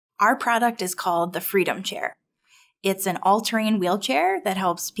Our product is called the Freedom Chair. It's an all-terrain wheelchair that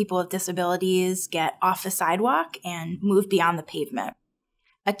helps people with disabilities get off the sidewalk and move beyond the pavement.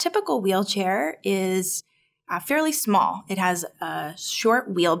 A typical wheelchair is fairly small. It has a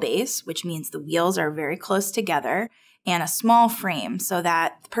short wheelbase, which means the wheels are very close together, and a small frame so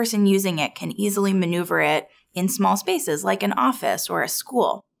that the person using it can easily maneuver it in small spaces like an office or a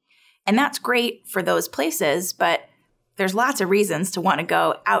school. And that's great for those places, but there's lots of reasons to want to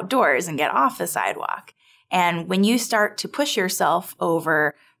go outdoors and get off the sidewalk. And when you start to push yourself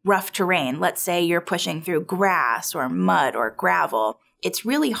over rough terrain, let's say you're pushing through grass or mud or gravel, it's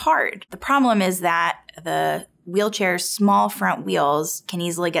really hard. The problem is that the wheelchair's small front wheels can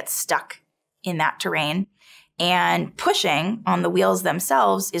easily get stuck in that terrain. And pushing on the wheels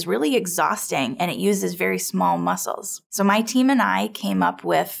themselves is really exhausting, and it uses very small muscles. So my team and I came up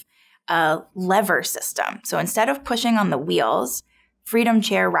with a lever system. So instead of pushing on the wheels, Freedom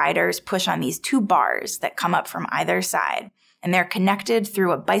Chair riders push on these two bars that come up from either side, and they're connected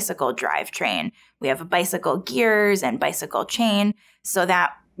through a bicycle drivetrain. We have a bicycle gears and bicycle chain so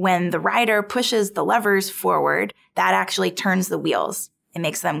that when the rider pushes the levers forward, that actually turns the wheels. It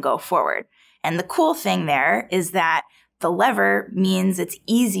makes them go forward. And the cool thing there is that the lever means it's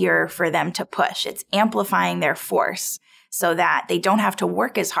easier for them to push. It's amplifying their force so that they don't have to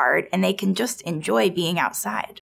work as hard and they can just enjoy being outside.